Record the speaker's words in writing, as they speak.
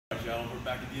workout. We're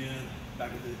back again,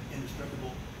 back with the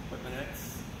indestructible weapon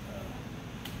X.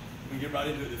 We can get right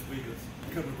into it this week.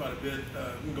 It's covered quite a bit.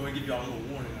 I'm going to go ahead and give y'all a little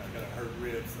warning. I got a hurt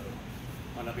rib, so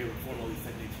I might not be able to perform all these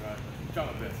techniques right, but I'm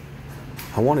trying my best.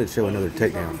 I wanted to show another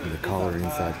takedown from the collar and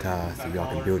inside tie so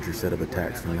y'all can build your set of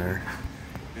attacks from there.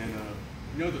 And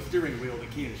you know the steering wheel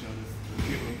that Kenan showed us, to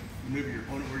be able to maneuver your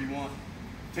opponent where you want.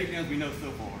 Takedowns we know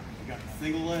so far. We got the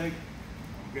single leg,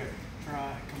 we got to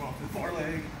try, come off the far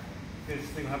leg, finish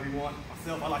the single however you want.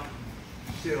 Myself, I like to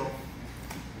chill,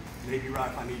 maybe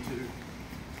right if I need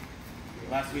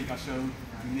to. Last week I showed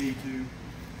you need to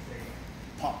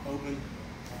pop open,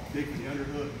 dig for the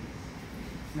underhook,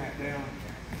 snap down,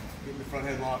 get the front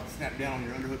headlock, snap down on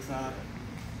your underhook side.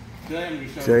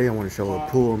 Today I want to show a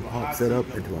pull and pop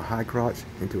setup into a high crotch,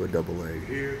 into a double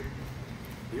leg.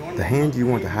 The hand you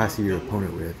want to high see your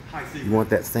opponent with, you want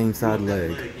that same side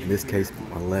leg, in this case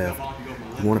my left,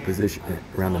 you want to position it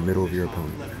around the middle of your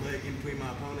opponent. Left leg in between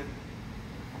my opponent.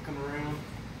 I'll come around.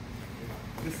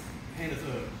 This hand is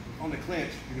on the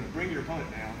clinch. You're going to bring your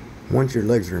opponent down. Once your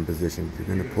legs are in position, you're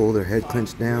going to pull their head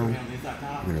clenched down,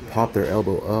 you're going to pop their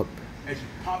elbow up,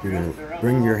 you're going to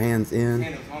bring your hands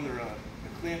in,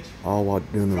 all while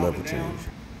doing the level change.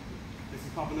 This is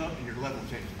popping up and your level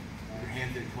changing. Your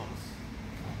hands in close.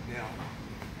 Now,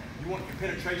 you want your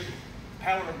penetration,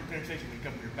 power of your penetration to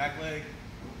come from your back leg.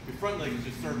 Your front leg is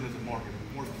just serving as a marker.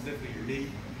 More specifically, your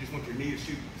knee. You just want your knee to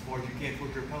shoot as far as you can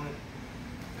towards your opponent.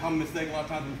 Common mistake a lot of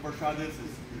times when you first try this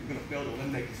is you're going to fail to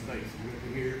eliminate the space. You're going to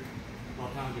come here. A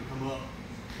lot of times you come up,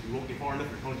 you won't get far enough,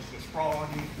 your opponent's just going to sprawl on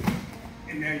you.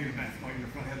 And now you're in the basketball, you're in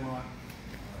the front headlock.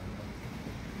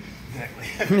 Exactly.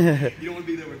 You don't want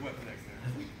to be there with weapon X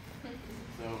there.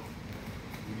 So,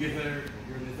 you get there,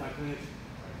 you're in this side clinch,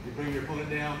 you bring your opponent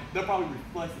down. They'll probably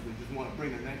reflexively just want to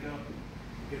bring their neck up.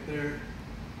 Get there,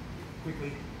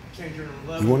 quickly change your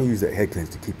level. You want to use that head clinch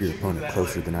to keep your opponent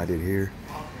closer than I did here.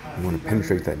 You want to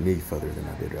penetrate that knee further than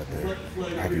I did right there.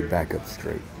 Have your back up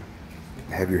straight.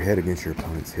 Have your head against your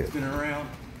opponent's hip. Spin around.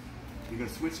 You're going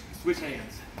to switch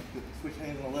hands. Switch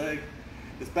hands on the leg.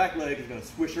 This back leg is going to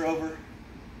swish her over.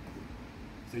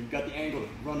 So you've got the angle to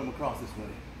run them across this way.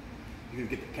 You're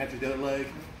going to capture the other leg.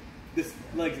 This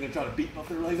leg's going to try to beat both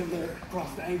their legs over there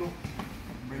across the angle.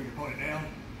 Bring your opponent down.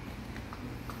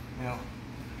 Now,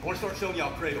 I want to start showing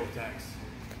y'all cradle attacks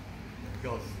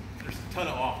because there's a ton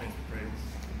of offense with cradles.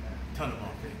 Ton of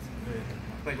offense.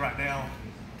 I think right now,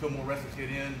 until more wrestlers get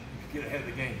in, you can get ahead of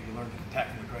the game. You can learn to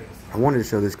attack from the cradles. I wanted to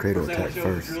show this cradle attack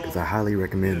first because I highly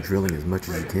recommend drilling as much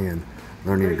as you can,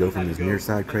 learning to go from this near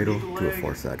side cradle to a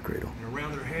far side cradle. You're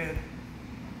around their head,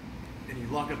 and you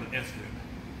lock up an S grip.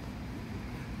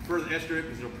 Further S grip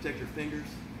is it'll protect your fingers.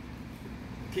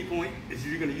 The key point is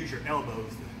you're going to use your elbows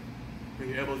to bring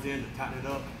your elbows in to tighten it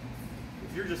up.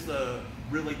 If you're just got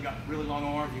really long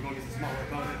arms, you're going to get some smaller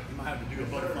opponent, you might have to do a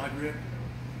butterfly grip.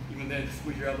 Even then, just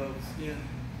squeeze your elbows in.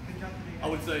 I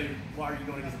would say, why are you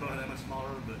going against a opponent that much smaller?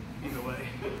 But either way.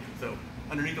 So,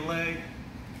 underneath the leg,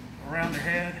 around their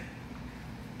head,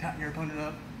 tighten your opponent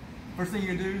up. First thing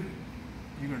you're going to do,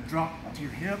 you're going to drop to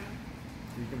your hip.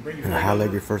 You can bring your and high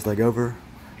leg your first leg over,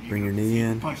 bring your knee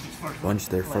in, bunch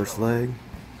their first leg.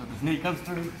 So this knee comes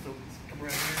through, so come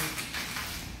around here.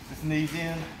 This knee's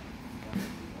in.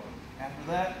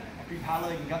 After that, after you high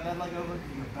leg and got that leg over,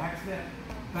 you go back step,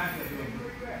 back leg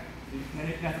over.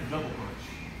 And that's a double punch.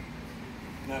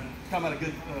 Now, talking about a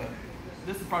good,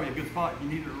 this is probably a good spot. You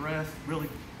need to rest, really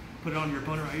put it on your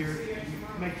opponent right here.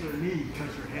 Make their knee touch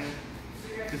your head.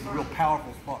 This is a real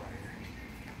powerful spot right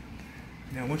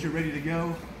here. Now, once you're ready to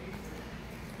go,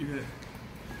 you're gonna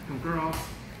come across.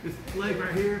 This leg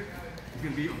right here is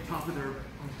gonna be on top of your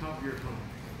opponent.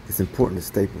 It's important to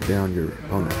staple down your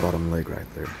opponent's bottom leg right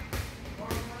there.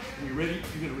 When you're ready,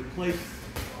 you're going to replace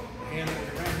the hand that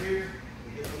was around here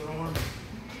with this other arm.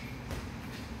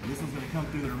 And this one's going to come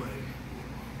through their leg.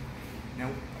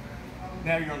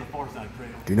 Now you're on the far side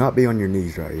cradle. Do not be on your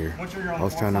knees right here. I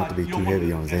was trying not to be too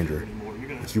heavy on Xandra.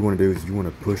 What you want to do is you want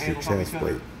to push your chest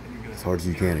weight as hard as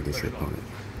you can against your opponent.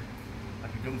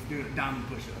 Like you're just doing a diamond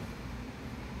push-up.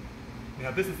 Now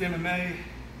if this is MMA,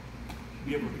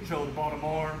 be able to control the bottom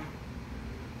arm.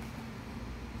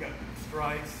 You got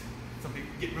strikes. Some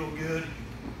people get real good.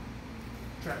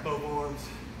 Trap both arms.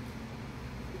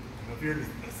 If you're in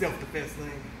a self-defense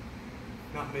thing,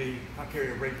 not me. I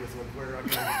carry a rape whistle everywhere I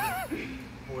go.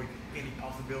 Avoid any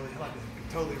possibility. I like to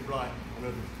be totally right on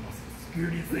other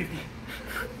security and safety.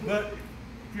 But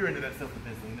if you're into that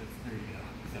self-defense thing, there you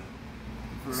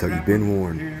go. So you've been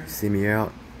warned. See me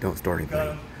out. Don't start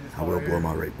anything. I will blow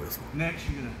my rape whistle. Next,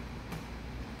 you're gonna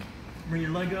bring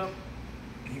your leg up,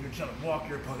 and you're gonna try to walk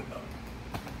your opponent up.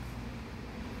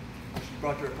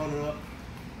 brought your opponent up.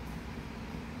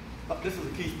 This is a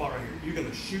key spot right here. You're going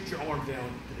to shoot your arms down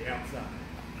to the outside.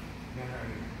 Down right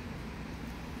here.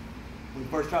 When you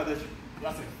first try this,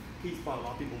 that's a key spot a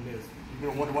lot of people miss. You're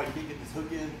going to wonder why you can't get this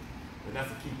hook in, but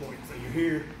that's a key point. So you're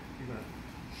here, you're going to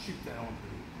shoot that arm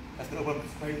through. That's going to open up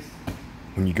the space.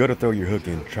 When you go to throw your hook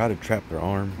in, try to trap their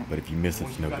arm, but if you miss it,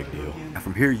 it's no big deal. Now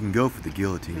from here, you can go for the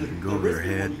guillotine. You can go over their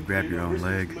head, grab your own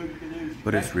leg,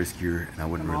 but it's riskier, and I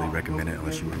wouldn't really recommend it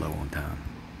unless you were low on time.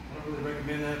 I don't really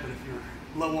recommend that, but if you're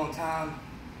low on time,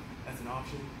 that's an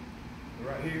option. But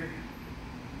right here,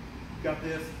 you got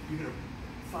this. You're going to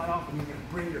slide off, and you're going to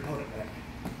bring your opponent back.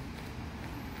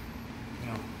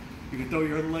 Now, you can throw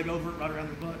your other leg over it, right around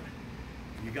their butt.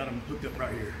 You got them hooked up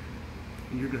right here.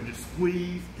 And you're going to just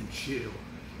squeeze and chill.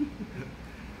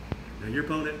 Now your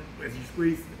opponent, as you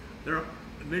squeeze,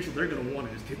 eventually they're going to want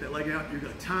to just kick that leg out. You're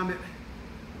going to time it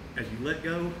as you let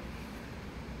go.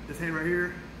 This hand right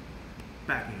here,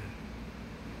 back in.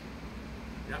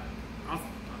 Yeah, I'm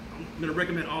going to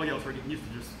recommend all y'all start getting used to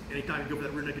just anytime you go for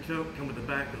that rear naked choke, come with the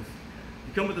back. Because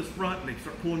you come with this front and they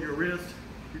start pulling your wrist,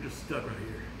 you're just stuck right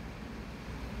here.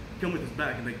 You come with this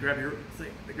back and they grab your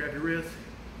wrist,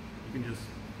 you can just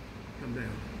come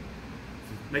down.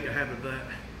 So make a habit of that.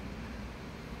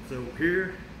 So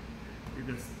here, you're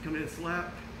going to come in and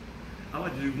slap. I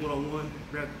like to do one-on-one,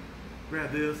 grab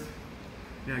this.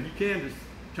 Now you can just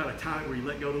try to time it where you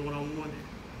let go to one-on-one.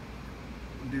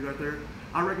 Do right there.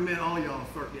 I recommend all y'all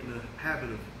start getting the habit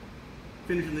of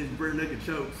finishing these rear naked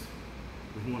chokes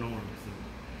with one arm. So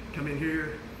come in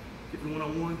here, get the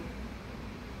one-on-one,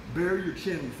 bury your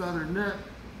chin inside their neck.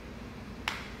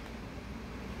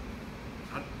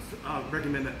 I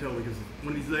recommend that totally, because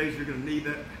one of these days you're going to need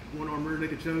that one arm rear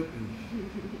naked choke, and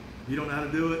you don't know how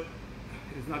to do it,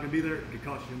 it's not going to be there, it could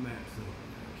cost you a match. So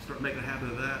start making a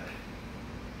habit of that.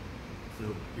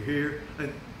 So you're here,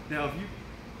 and now if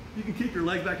you can keep your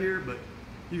legs back here, but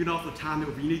you can also time it.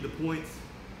 If you need the points,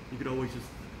 you could always just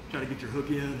try to get your hook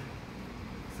in.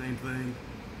 Same thing,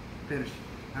 finish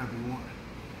however you want.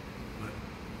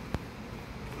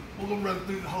 But we'll run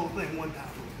through the whole thing one time.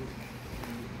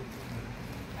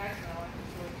 Get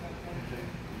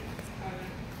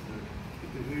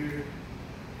through here,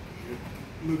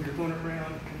 move your opponent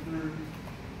around, come through,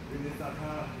 bring this out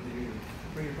high, and then you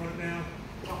bring your opponent down,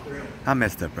 top their elbow. I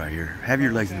messed up right here. Have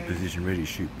your legs in the position ready to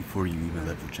shoot before you even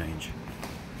level change.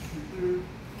 Shoot through,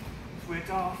 switch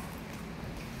off,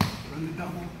 run the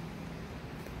double,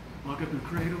 lock up your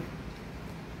cradle,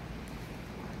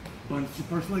 bunch your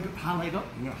first leg up, high leg up,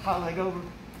 you're gonna high leg over,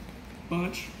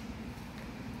 bunch,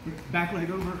 back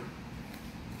leg over,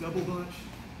 double bunch.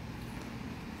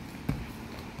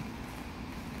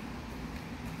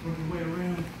 Work your way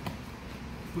around,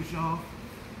 push off.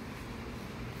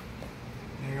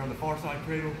 Now you're on the far side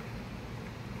cradle.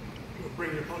 You're gonna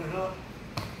bring your opponent up.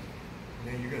 And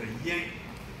then you're gonna yank.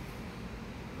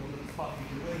 Go to the spot, get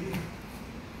your leg in.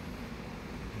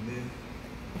 And then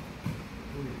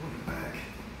pull your opponent back.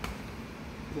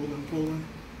 Pulling,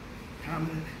 timing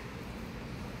it.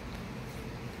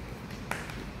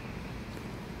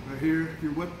 Right here,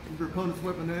 if your opponent's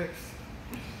weapon X,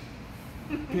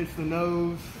 pinch the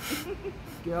nose,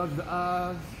 gouge the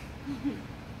eyes,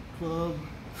 club.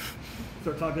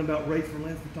 Start talking about rates for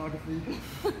lens photography.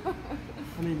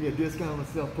 I need me a discount on a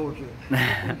self-portrait.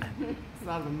 Side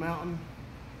of a mountain,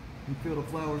 and field of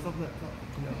flowers, something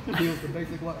that heals the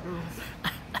basic white girls.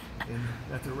 And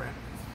that's a wrap.